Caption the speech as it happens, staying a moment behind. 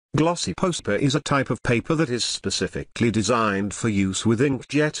Glossy postpaper is a type of paper that is specifically designed for use with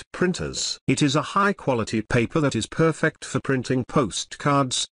inkjet printers. It is a high-quality paper that is perfect for printing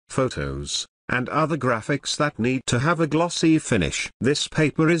postcards, photos, and other graphics that need to have a glossy finish. This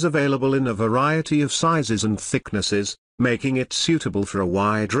paper is available in a variety of sizes and thicknesses, making it suitable for a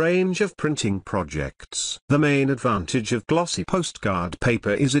wide range of printing projects. The main advantage of glossy postcard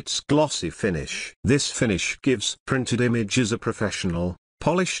paper is its glossy finish. This finish gives printed images a professional,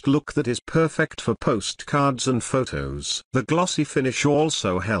 polished look that is perfect for postcards and photos. The glossy finish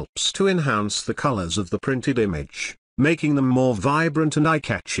also helps to enhance the colors of the printed image, making them more vibrant and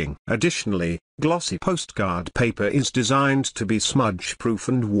eye-catching. Additionally, glossy postcard paper is designed to be smudge-proof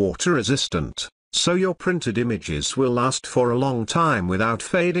and water-resistant, so your printed images will last for a long time without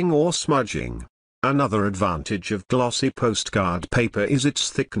fading or smudging. Another advantage of glossy postcard paper is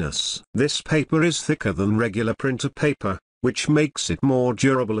its thickness. This paper is thicker than regular printer paper, which makes it more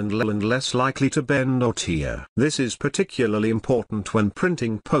durable and less likely to bend or tear. This is particularly important when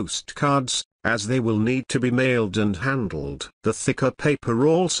printing postcards, as they will need to be mailed and handled. The thicker paper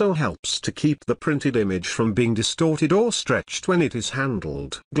also helps to keep the printed image from being distorted or stretched when it is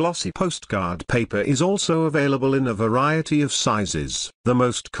handled. Glossy postcard paper is also available in a variety of sizes. The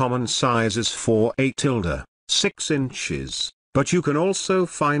most common size is 4/8, 6 inches, but you can also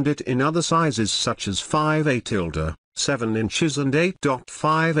find it in other sizes such as 5/8, 7 inches and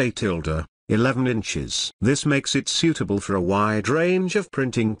 8.5/8, 11 inches. This makes it suitable for a wide range of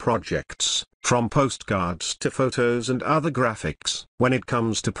printing projects, from postcards to photos and other graphics. When it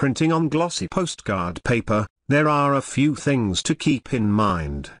comes to printing on glossy postcard paper, there are a few things to keep in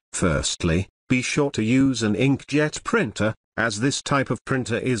mind. Firstly, be sure to use an inkjet printer, as this type of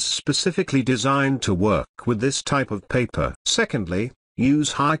printer is specifically designed to work with this type of paper. Secondly,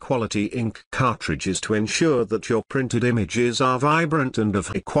 use high-quality ink cartridges to ensure that your printed images are vibrant and of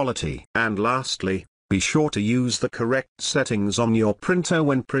high quality. And lastly, be sure to use the correct settings on your printer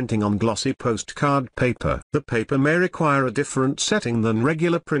when printing on glossy postcard paper. The paper may require a different setting than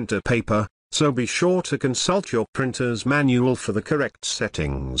regular printer paper, so be sure to consult your printer's manual for the correct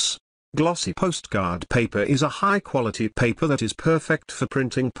settings. Glossy postcard paper is a high-quality paper that is perfect for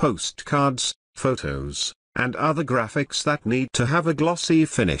printing postcards, photos, and other graphics that need to have a glossy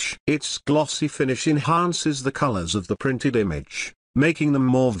finish. Its glossy finish enhances the colors of the printed image, making them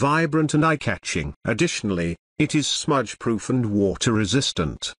more vibrant and eye-catching. Additionally, it is smudge-proof and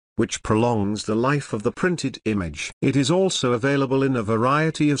water-resistant, which prolongs the life of the printed image. It is also available in a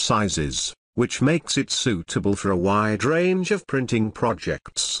variety of sizes, which makes it suitable for a wide range of printing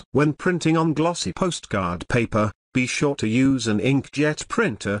projects. When printing on glossy postcard paper, be sure to use an inkjet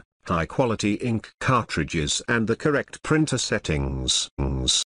printer, high-quality ink cartridges and the correct printer settings.